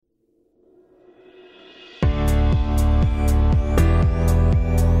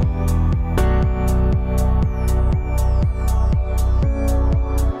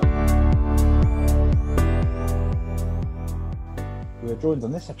joined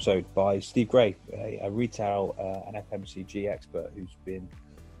on this episode by Steve Gray, a retail and FMCG expert who's been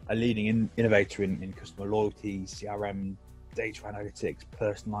a leading innovator in customer loyalty, CRM, data analytics,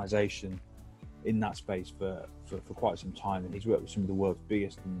 personalization in that space for quite some time. And he's worked with some of the world's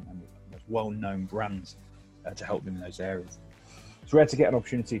biggest and most well-known brands to help them in those areas. It's rare to get an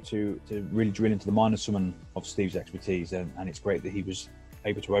opportunity to really drill into the mind of some of Steve's expertise, and it's great that he was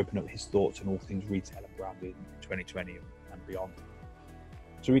able to open up his thoughts on all things retail and branding in 2020 and beyond.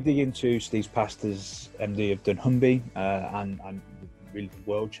 So we dig into Steve's past as MD of dunnhumby and really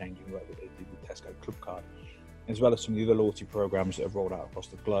world-changing work that they did with Tesco Clubcard, as well as some of the other loyalty programs that have rolled out across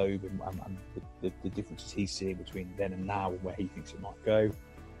the globe and the differences he's seeing between then and now and where he thinks it might go.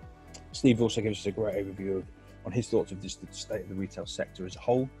 Steve also gives us a great overview on his thoughts of just the state of the retail sector as a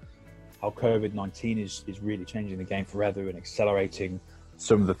whole, how COVID-19 is really changing the game forever and accelerating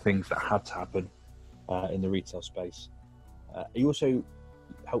some of the things that had to happen in the retail space. He also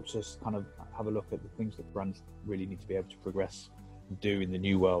helps us kind of have a look at the things that brands really need to be able to progress and do in the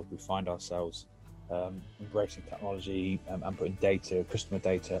new world we find ourselves, embracing technology and putting data, customer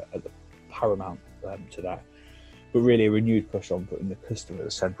data at the paramount to that, but really a renewed push on putting the customer at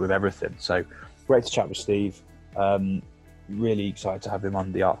the centre of everything. So great to chat with Steve. Really excited to have him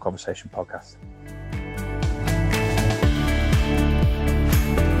on the Art Conversation podcast.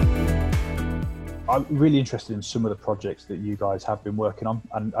 I'm really interested in some of the projects that you guys have been working on,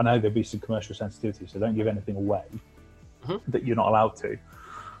 and I know there'll be some commercial sensitivity, so don't give anything away that you're not allowed to.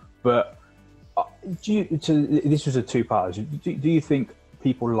 But this was a two-parter. Do you think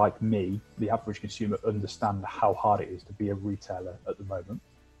people like me, the average consumer, understand how hard it is to be a retailer at the moment?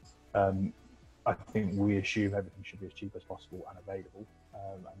 I think we assume everything should be as cheap as possible and available,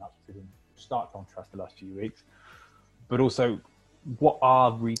 and that's been in stark contrast the last few weeks. But also, what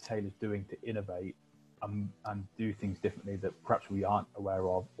are retailers doing to innovate and do things differently that perhaps we aren't aware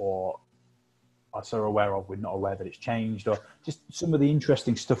of, or are so aware of we're not aware that it's changed, or just some of the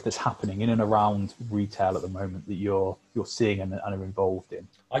interesting stuff that's happening in and around retail at the moment that you're seeing and are involved in?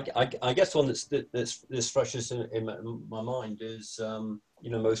 I guess one that's freshest in my mind is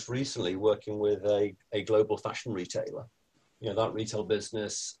most recently working with a global fashion retailer. That retail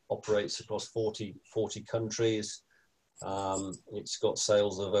business operates across 40 countries. It's got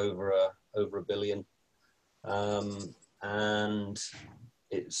sales of over a billion, and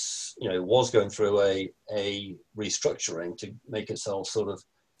it's it was going through a restructuring to make itself sort of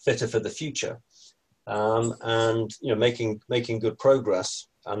fitter for the future, and making good progress,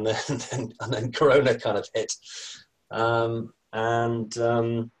 and then Corona kind of hit, so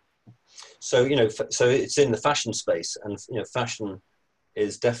it's in the fashion space, and fashion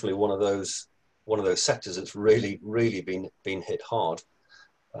is definitely one of those sectors that's really been hit hard,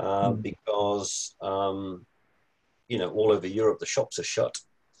 because all over Europe the shops are shut,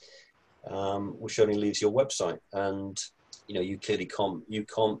 which only leaves your website, and you clearly can't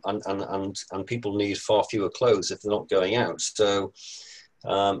and people need far fewer clothes if they're not going out. So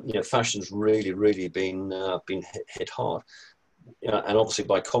fashion's really been hit hard. And obviously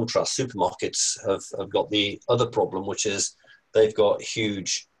by contrast, supermarkets have got the other problem, which is they've got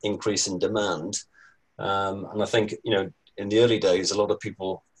huge increase in demand, and I think in the early days a lot of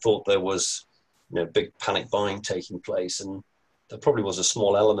people thought there was big panic buying taking place, and there probably was a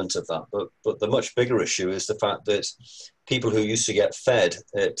small element of that, but the much bigger issue is the fact that people who used to get fed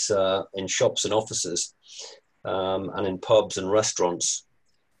in shops and offices, and in pubs and restaurants,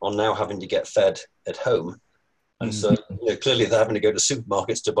 are now having to get fed at home, and so clearly they're having to go to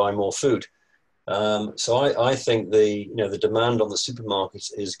supermarkets to buy more food. So I think the demand on the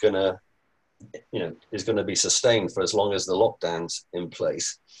supermarkets is going to be sustained for as long as the lockdown's in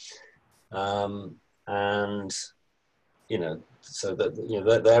place, and so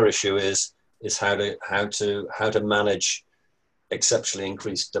that their issue is how to manage exceptionally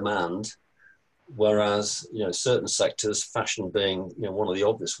increased demand, whereas certain sectors, fashion being one of the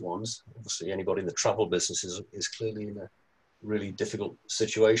obvious ones, obviously anybody in the travel business is clearly in a really difficult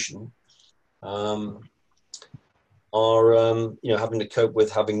situation, are having to cope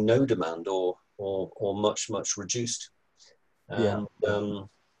with having no demand or much reduced. And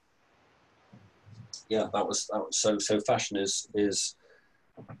that was so fashion is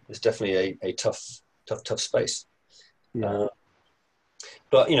definitely a tough space.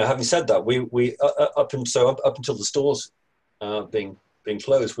 But having said that, we up until the stores being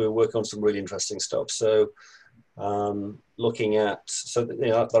closed, we were working on some really interesting stuff. So looking at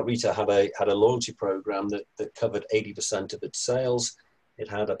that retail had a loyalty program that covered 80% of its sales. It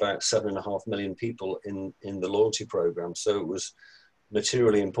had about 7.5 million people in the loyalty program, so it was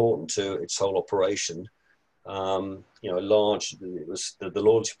materially important to its whole operation. you know, it was the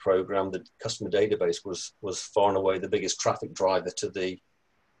loyalty program, the customer database was far and away the biggest traffic driver to the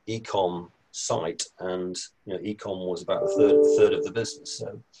ecom site, and you know, ecom was about a third of the business.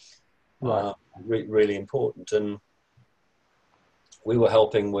 So Right. really important. And we were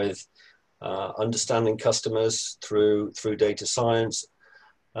helping with understanding customers through data science,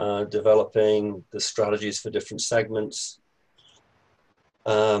 developing the strategies for different segments,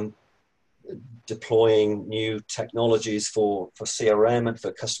 deploying new technologies for CRM and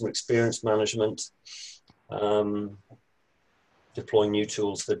for customer experience management, deploying new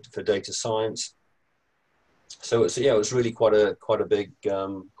tools for data science. So it was really quite a big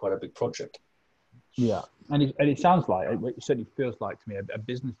project. Yeah, and it sounds like, it certainly feels like to me, a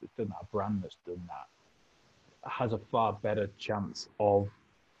business that's done that, a brand that's done that, has a far better chance of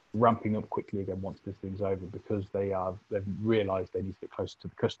ramping up quickly again once this thing's over, because they've realised they need to get closer to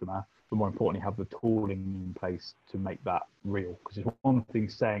the customer, but more importantly, have the tooling in place to make that real. Because it's one thing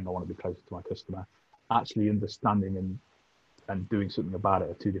saying I want to be closer to my customer, actually understanding and doing something about it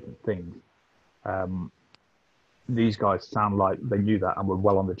are two different things. These guys sound like they knew that and were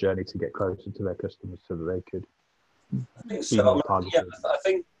well on the journey to get closer to their customers so that they could be more targeted. I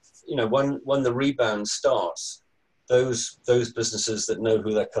think, you know, when the rebound starts, those businesses that know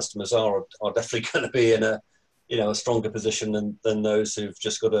who their customers are definitely going to be in a stronger position than those who've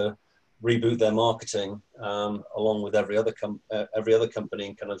just got to reboot their marketing along with every other company,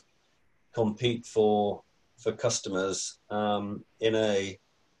 and kind of compete for customers in a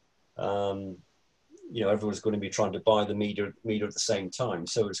everyone's going to be trying to buy the media at the same time.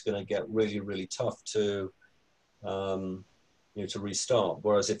 So it's going to get really, really tough to restart.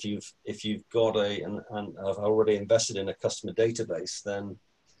 Whereas if you've got and have already invested in a customer database, then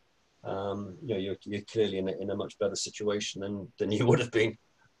you're clearly in a much better situation than you would have been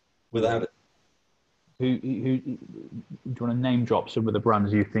without it. Who do you want to name drop some of the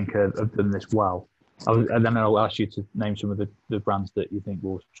brands you think have done this well? And then I'll ask you to name some of the brands that you think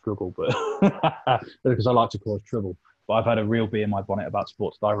will struggle, but because I like to cause trouble. But I've had a real bee in my bonnet about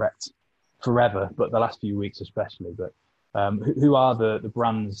Sports Direct forever, but the last few weeks especially. But who are the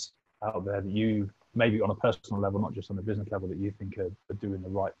brands out there that you, maybe on a personal level, not just on a business level, that you think are doing the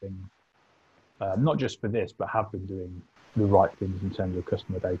right thing, not just for this, but have been doing the right things in terms of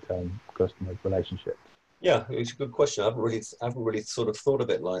customer data and customer relationships? Yeah, it's a good question. I haven't really sort of thought of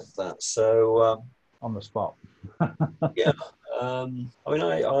it like that. So on the spot. Yeah, I mean,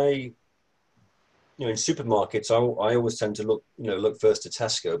 I in supermarkets, I always tend to look first to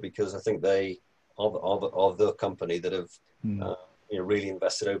Tesco, because I think they are the company that have really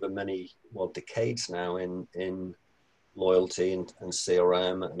invested over many decades now in loyalty and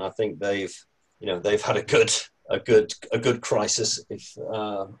CRM, and I think they've had a good crisis,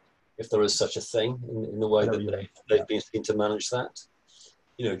 if there is such a thing, in the way that they've been seen to manage that.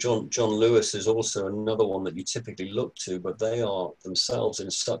 John Lewis is also another one that you typically look to, but they are themselves in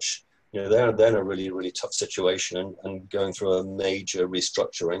such, they're in a really, really tough situation and going through a major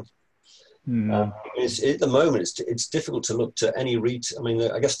restructuring. At the moment, it's difficult to look to any I mean,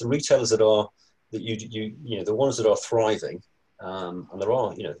 I guess the retailers the ones that are thriving, and there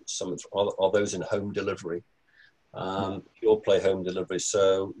are, some are those in home delivery, pure play home delivery.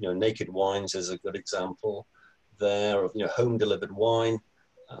 So, Naked Wines is a good example there of, home delivered wine.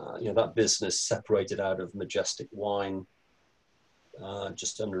 That business separated out of Majestic Wine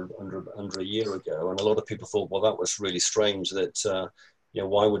just under a year ago, and a lot of people thought, well, that was really strange. That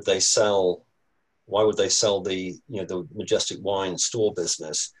why would they sell the the Majestic Wine store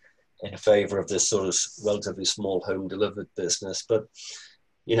business in favor of this sort of relatively small home delivered business? But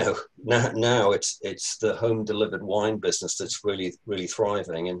now it's the home delivered wine business that's really, really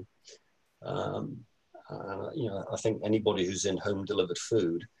thriving, and I think anybody who's in home delivered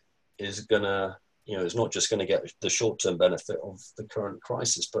food is gonna, is not just going to get the short-term benefit of the current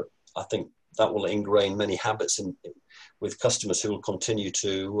crisis, but I think that will ingrain many habits with customers who will continue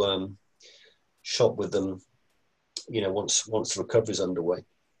to shop with them, once the recovery is underway.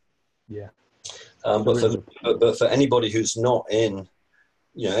 Yeah. But for anybody who's not in,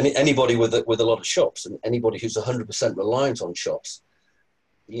 anybody with a lot of shops, and anybody who's 100% reliant on shops,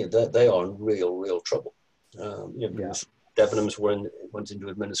 they are in real trouble. Debenhams went into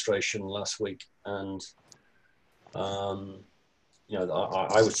administration last week, and I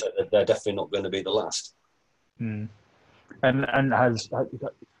would say that they're definitely not going to be the last. And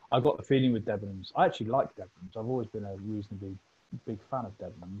I got the feeling with Debenhams. I actually like Debenhams. I've always been a reasonably big fan of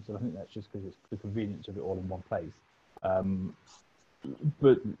Debenhams, and I think that's just because it's the convenience of it all in one place.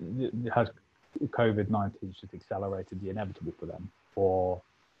 But has COVID-19 just accelerated the inevitable for them, or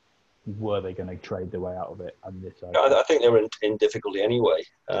were they going to trade their way out of it? And this, I think they're in difficulty anyway,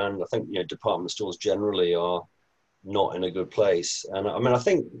 and I think department stores generally are not in a good place. And I mean, I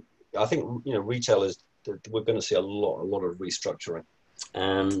think retailers, we're going to see a lot of restructuring,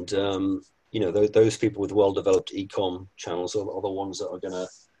 and those people with well-developed e-com channels are the ones that are going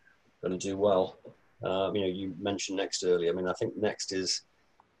to do well. You mentioned Next earlier. I mean, I think Next is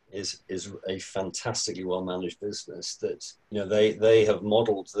a fantastically well-managed business that they have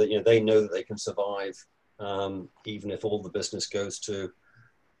modeled that they know that they can survive even if all the business goes to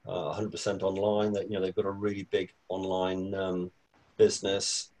 100% online. That they've got a really big online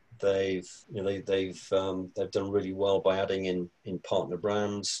business. They've done really well by adding in partner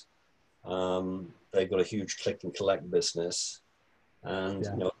brands. They've got a huge click and collect business, and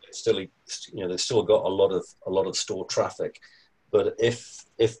they've still got a lot of store traffic. But if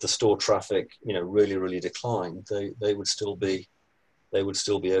the store traffic really declined, they would still be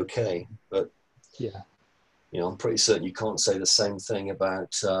okay. But I'm pretty certain you can't say the same thing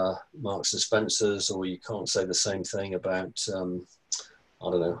about Marks and Spencers, or you can't say the same thing about I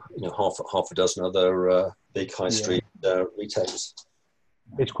don't know, half a dozen other big high street retailers.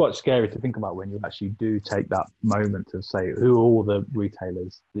 It's quite scary to think about when you actually do take that moment to say who are all the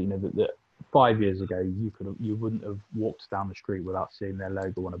retailers that 5 years ago you wouldn't have walked down the street without seeing their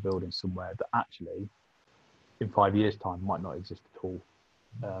logo on a building somewhere, that actually in 5 years' time might not exist at all.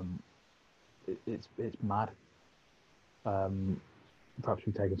 It's mad. Perhaps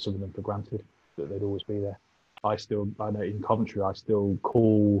we've taken some of them for granted, that they'd always be there. I know in Coventry, I still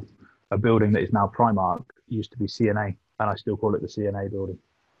call a building that is now Primark, used to be CNA, and I still call it the CNA building.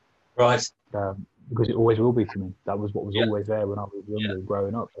 Right. Because it always will be to me. That was what was always there when I was younger,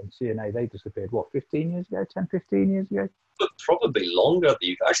 growing up. And CNA, they disappeared, 15 years ago, 10, 15 years ago? But probably longer.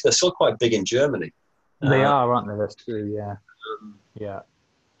 Actually, they're still quite big in Germany. They are, aren't they? That's true, yeah.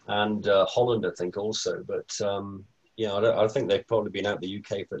 And Holland, I think, also. But, I think they've probably been out of the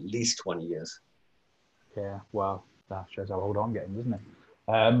UK for at least 20 years. Yeah, wow. That shows how old I'm getting, doesn't it?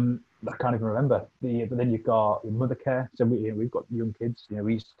 I can't even remember. But then you've got Mothercare. So we've got young kids.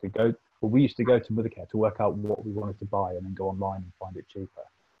 We used to go to Mothercare to work out what we wanted to buy and then go online and find it cheaper.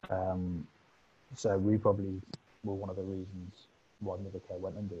 So we probably were one of the reasons why Mothercare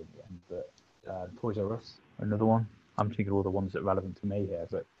went under in the end. But Toys R Us, another one. I'm thinking of all the ones that are relevant to me here.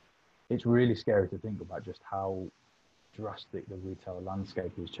 But it's really scary to think about just how drastic the retail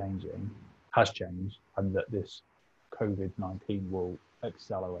landscape has changed, and that this COVID-19 will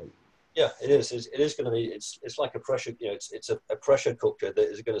accelerate. Yeah, it is. It is going to be. It's like a pressure. It's a pressure cooker that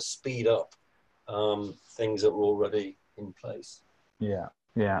is going to speed up things that were already in place. Yeah.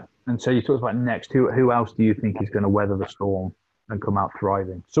 And so you talked about Next. Who else do you think is going to weather the storm and come out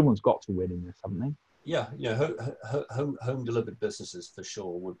thriving? Someone's got to win in this, haven't they? Yeah. Home delivered businesses for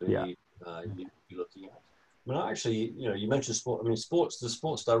sure would be you'd be looking at. I mean, actually, you mentioned sport. I mean, the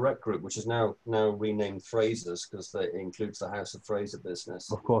Sports Direct Group, which is now renamed Frasers because it includes the House of Fraser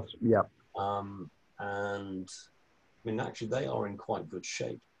business. Of course, yeah. And I mean, actually, they are in quite good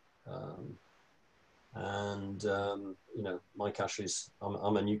shape. Mike Ashley's.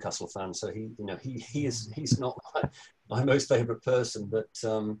 I'm a Newcastle fan, so he's not my most favourite person, but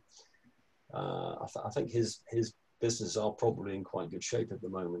I think his businesses are probably in quite good shape at the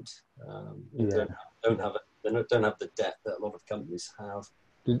moment. They don't have the debt that a lot of companies have.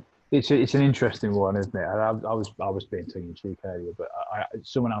 It's an interesting one, isn't it? I was being tongue in cheek earlier, but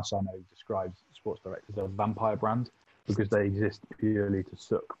someone else I know describes Sports Direct as a vampire brand because they exist purely to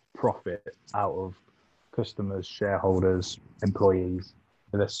suck profit out of customers, shareholders, employees.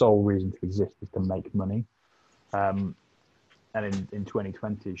 Their sole reason to exist is to make money. And in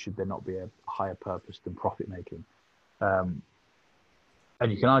 2020, should there not be a higher purpose than profit making?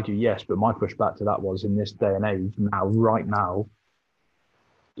 And you can argue yes, but my pushback to that was in this day and age, right now,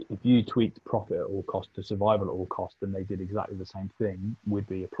 if you tweaked profit at all cost to survival at all cost, and they did exactly the same thing, we'd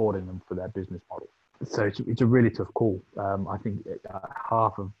be applauding them for their business model. So it's a really tough call. I think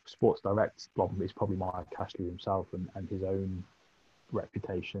half of Sports Direct's problem is probably Mike Ashley himself and his own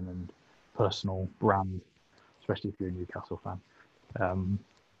reputation and personal brand, especially if you're a Newcastle fan.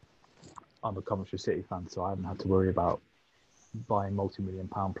 I'm a Coventry City fan, so I haven't had to worry about buying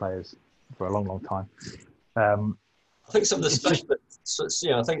multi-million-pound players for a long time. I think some of the specialists,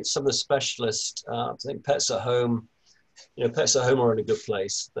 I think some of the specialists, I think Pets at Home, Pets at Home are in a good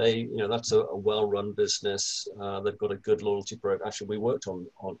place. They, that's a well-run business. They've got a good loyalty program. Actually, we worked on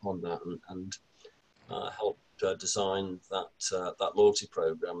that and helped design that loyalty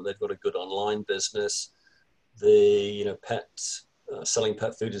program. They've got a good online business. The selling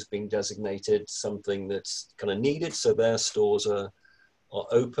pet food has been designated something that's kind of needed, so their stores are are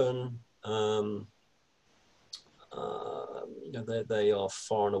open. You know, they are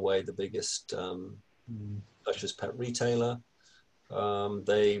far and away the biggest specialist pet retailer.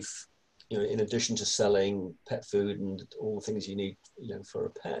 They've, you know, in addition to selling pet food and all the things you need, you know, for a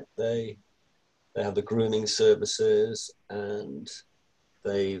pet, they have the grooming services, and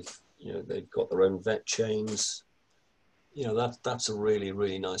they've got their own vet chains. You know, that's a really,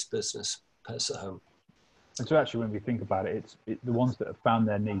 really nice business, Pets at Home. And so actually, when we think about it, it's the ones that have found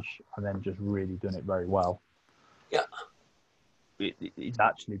their niche and then just really done it very well. Yeah. It's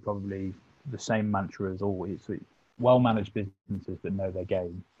actually probably the same mantra as all. It's well-managed businesses that know their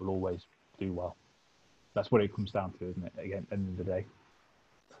game will always do well. That's what it comes down to, isn't it? Again, at the end of the day,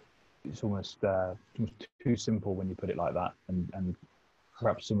 it's almost too simple when you put it like that. And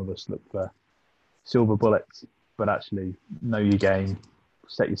perhaps some of us look for silver bullets, but actually know your game,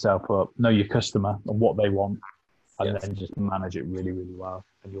 set yourself up, know your customer and what they want, and then just manage it really, really well.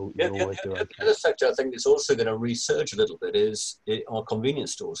 And you'll always do it. The other sector I think it's also going to resurge a little bit is our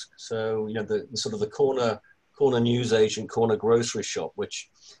convenience stores. So, you know, the sort of the corner newsagent, corner grocery shop,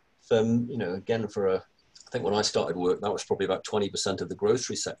 which, you know, again, I think when I started work, that was probably about 20% of the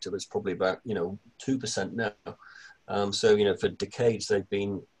grocery sector. It's probably about, you know, 2% now. So, you know, for decades, they've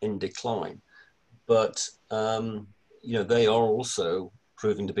been in decline. But, you know, they are also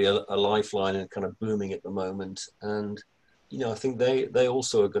proving to be a lifeline and kind of booming at the moment. And, you know, I think they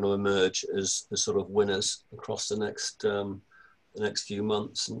also are going to emerge as sort of winners across the next few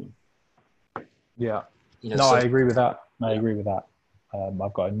months. And, yeah. You know, no, I agree with that. I agree with that.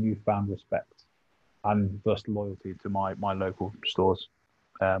 I've got a newfound respect and thus loyalty to my local stores.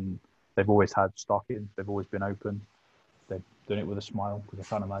 They've always had stock in. They've always been open. They've done it with a smile, because I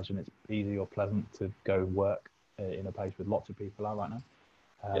can't imagine it's easy or pleasant to go work in a place with lots of people out right now.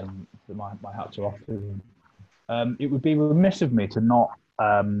 So my hats are off to them. It would be remiss of me to not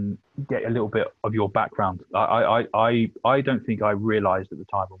get a little bit of your background. I don't think I realised at the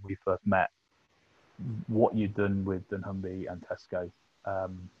time when we first met what you'd done with dunnhumby and Tesco,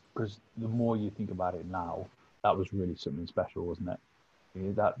 because the more you think about it now, that was really something special, wasn't it? You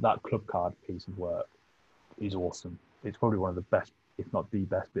know, that club card piece of work is awesome. It's probably one of the best, if not the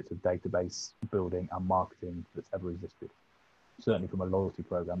best, bits of database building and marketing that's ever existed. Certainly from a loyalty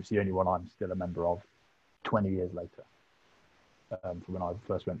program. It's the only one I'm still a member of 20 years later, from when I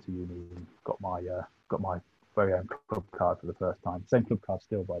first went to uni and got my very own club card for the first time. Same club card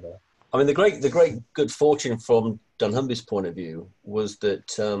still, by the way. I mean, the great good fortune from dunnhumby's point of view was that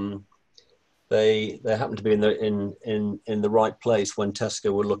they happened to be in the right place when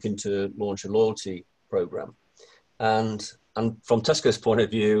Tesco were looking to launch a loyalty program, and from Tesco's point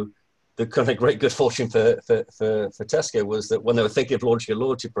of view, the kind of great good fortune for Tesco was that when they were thinking of launching a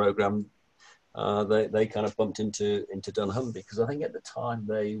loyalty program, they kind of bumped into dunnhumby, because I think at the time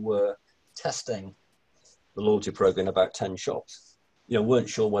they were testing the loyalty program in about 10 shops. You know, weren't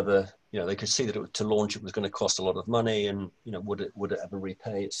sure whether, you know, they could see that to launch it was going to cost a lot of money, and, you know, would it ever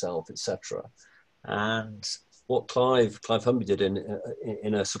repay itself, etc. And what Clive Humby did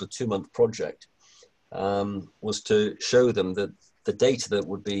in a sort of 2-month project was to show them that the data that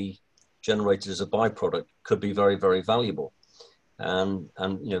would be generated as a byproduct could be very, very valuable. And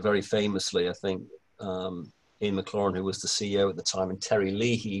you know, very famously, I think Ian McLaurin, who was the CEO at the time, and Terry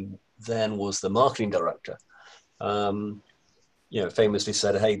Leahy then was the marketing director, you know, famously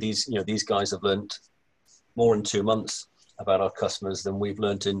said, "Hey, these guys have learned more in 2 months about our customers than we've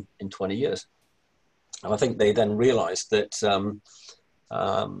learned in 20 years." And I think they then realized that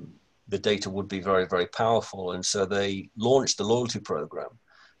the data would be very, very powerful, and so they launched the loyalty program,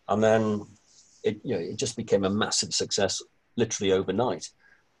 and then it just became a massive success, literally overnight.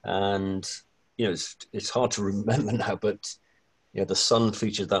 And you know, it's hard to remember now, but you know, the Sun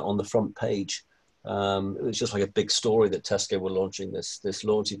featured that on the front page. It was just like a big story that Tesco were launching this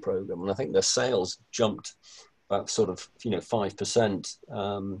loyalty program, and I think their sales jumped about sort of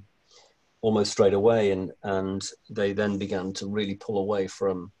 5% almost straight away, and they then began to really pull away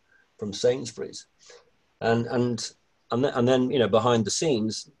from Sainsbury's, and then you know, behind the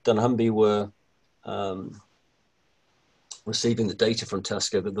scenes, dunnhumby were receiving the data from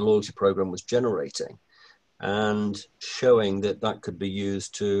Tesco that the loyalty program was generating, and showing that could be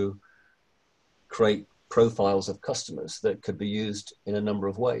used to create profiles of customers that could be used in a number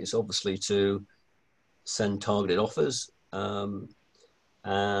of ways. Obviously, to send targeted offers,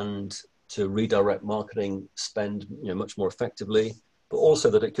 and to redirect marketing spend, you know, much more effectively, but also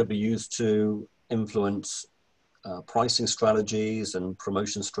that it could be used to influence pricing strategies and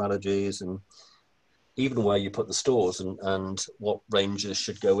promotion strategies, and even where you put the stores and what ranges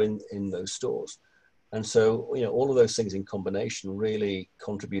should go in those stores. And so, you know, all of those things in combination really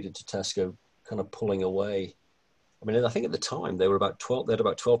contributed to Tesco kind of pulling away. I mean, I think at the time they were about 12, they had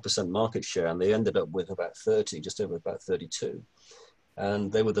about 12% market share, and they ended up with about 30, just over about 32.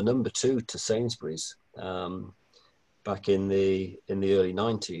 And they were the number 2 to Sainsbury's back in the early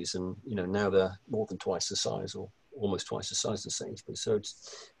 90s. And, you know, now they're more than twice the size, or almost twice the size of Sainsbury's. So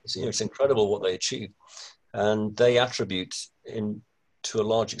it's you know, it's incredible what they achieved. And they attribute to a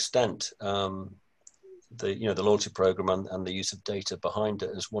large extent, the loyalty program and the use of data behind it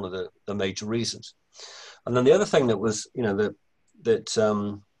as one of the major reasons. And then the other thing that was, you know,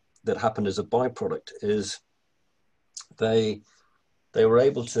 that happened as a byproduct is they were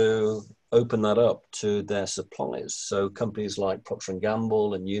able to open that up to their suppliers. So companies like Procter and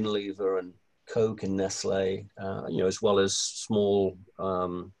Gamble and Unilever and Coke and Nestle, you know, as well as small,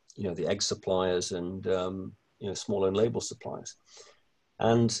 you know, the egg suppliers and you know, small own label suppliers,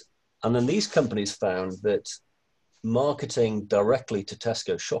 and then these companies found that marketing directly to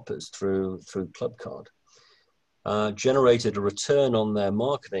Tesco shoppers through Clubcard generated a return on their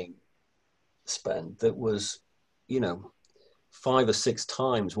marketing spend that was, you know, 5 or 6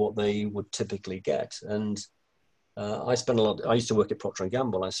 times what they would typically get. And I spent a lot. I used to work at Procter and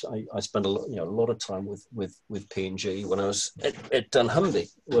Gamble. I spent a lot of time with P&G when I was at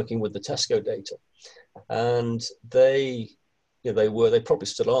dunnhumby working with the Tesco data, and they probably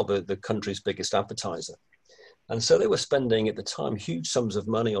still are the country's biggest advertiser. And so they were spending at the time huge sums of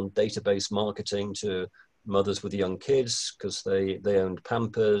money on database marketing to mothers with young kids, because they owned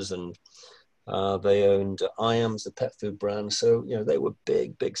Pampers and they owned Iams, the pet food brand. So, you know, they were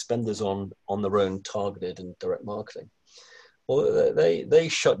big spenders on their own targeted and direct marketing. Well, they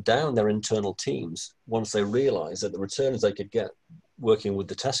shut down their internal teams once they realized that the returns they could get working with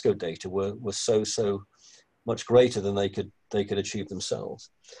the Tesco data were so much greater than they could achieve themselves.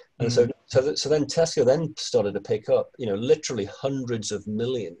 And so then Tesco then started to pick up, you know, literally hundreds of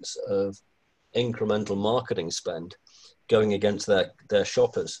millions of incremental marketing spend going against their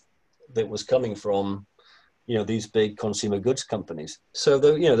shoppers that was coming from, you know, these big consumer goods companies. So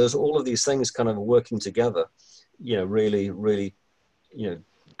you know, there's all of these things kind of working together, you know, really, you know,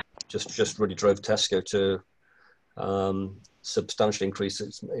 just really drove Tesco to substantially increase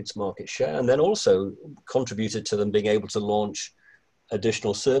its market share, and then also contributed to them being able to launch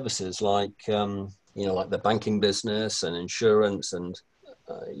additional services like, you know, like the banking business and insurance, and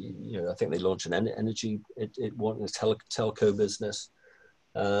you know, I think they launched an energy, it wanted a telco business.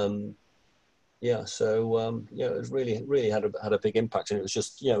 Yeah, so you know, it was really had a big impact, and it was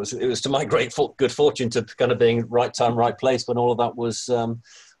just, you know, it was to my good fortune to kind of being right time, right place when all of that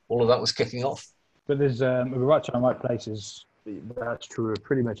was kicking off. But there's the right time, right place that's true of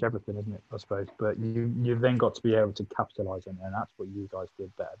pretty much everything, isn't it? I suppose. But you've then got to be able to capitalise on it, and that's what you guys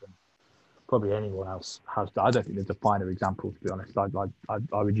did better than probably anyone else has. I don't think there's a finer example, to be honest.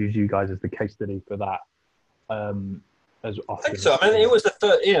 I would use you guys as the case study for that. As often. I think so. I mean, it was the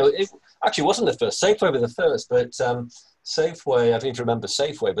first. You know, it actually wasn't the first. Safeway was the first, but Safeway. I don't even remember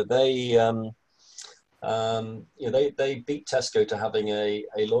Safeway, but they, you know, they beat Tesco to having a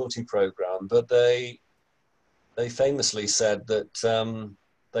loyalty program, but they famously said that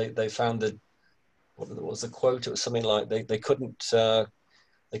they found that, what was the quote? It was something like they couldn't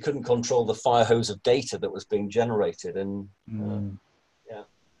control the fire hose of data that was being generated, and yeah.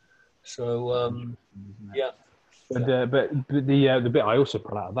 So yeah. But the bit I also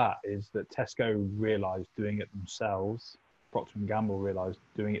pull out of that is that Tesco realised doing it themselves, Procter and Gamble realised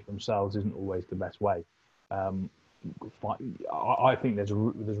doing it themselves isn't always the best way. I think there's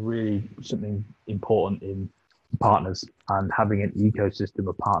really something important in partners and having an ecosystem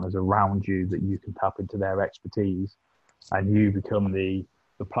of partners around you that you can tap into their expertise, and you become the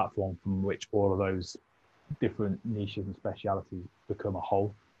platform from which all of those different niches and specialities become a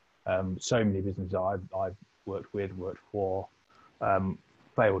whole. So many businesses I've worked for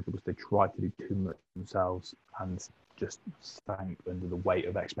failed because they tried to do too much themselves and just sank under the weight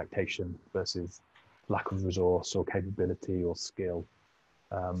of expectation versus lack of resource or capability or skill.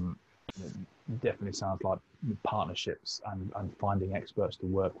 It definitely sounds like partnerships and finding experts to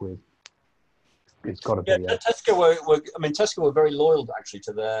work with. It's got to be. Tesco were very loyal actually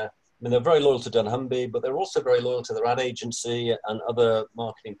to their. I mean, they're very loyal to dunnhumby, but they're also very loyal to their ad agency and other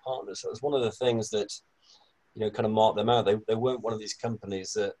marketing partners. So it was one of the things that, you know, kind of marked them out. They weren't one of these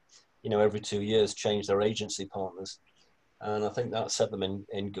companies that, you know, every 2 years change their agency partners. And I think that set them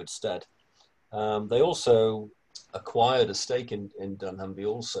in good stead. They also acquired a stake in dunnhumby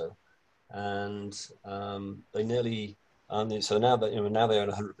also. And they nearly, so now they own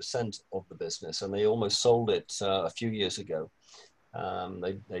 100% of the business, and they almost sold it a few years ago.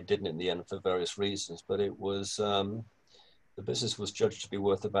 They didn't in the end for various reasons, but it was the business was judged to be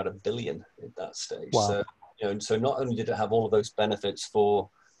worth about $1 billion at that stage. Wow. So so not only did it have all of those benefits for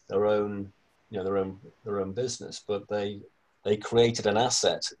their own their own business, but they created an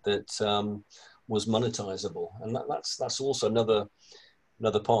asset that was monetizable, and that's also another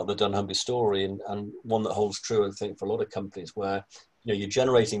part of the dunnhumby story, and one that holds true, I think, for a lot of companies, where you're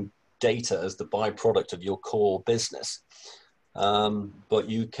generating data as the byproduct of your core business, but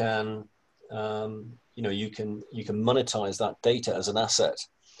you can you can monetize that data as an asset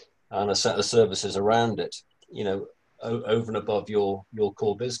and a set of services around it, over and above your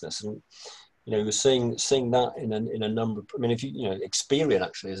core business. And you're seeing that in a number. I mean, if Experian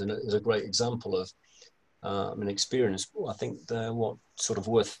actually is a great example of. Experience. I think they're sort of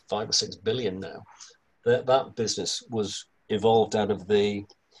worth 5 or 6 billion now. That business was evolved out of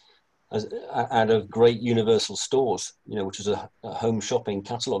Great Universal Stores, which is a home shopping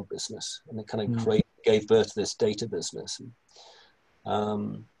catalog business, and it kind of gave birth to this data business.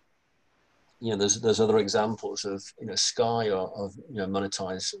 There's other examples of Sky of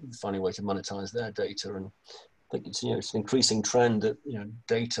finding a way to monetize their data, and I think it's it's an increasing trend that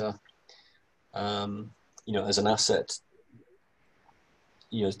data. As an asset,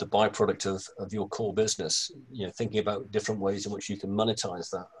 as the byproduct of your core business, thinking about different ways in which you can monetize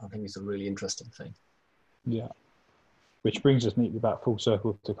that, I think is a really interesting thing. Yeah. Which brings us neatly back full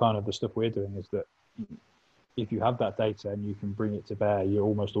circle to kind of the stuff we're doing, is that if you have that data and you can bring it to bear, you're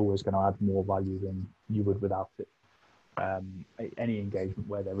almost always going to add more value than you would without it. Any engagement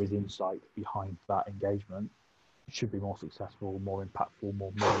where there is insight behind that engagement should be more successful, more impactful,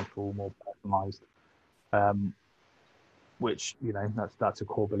 more meaningful, more personalized. Which that's a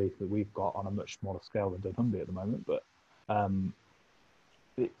core belief that we've got on a much smaller scale than dunnhumby at the moment, but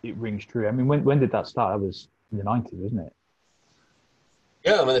it rings true. I mean, when did that start? That was in the 90s, wasn't it?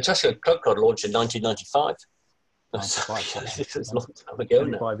 Yeah, I mean, the Tesco Club Card launched in 1995. It's a long time ago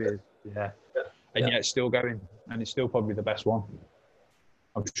now. 25 years, yeah. And yet it's still going, and it's still probably the best one.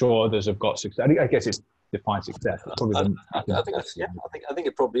 I'm sure others have got success. I guess it's defined success. I think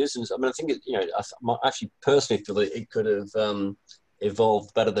it probably is. I mean, I think I actually personally feel that it could have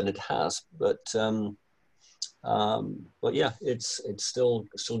evolved better than it has. But yeah, it's still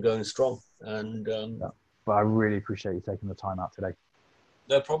going strong. And But I really appreciate you taking the time out today.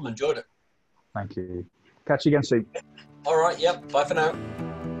 No problem. Enjoyed it. Thank you. Catch you again soon. All right. Yep. Bye for now.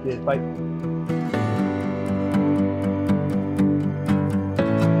 Cheers. Bye.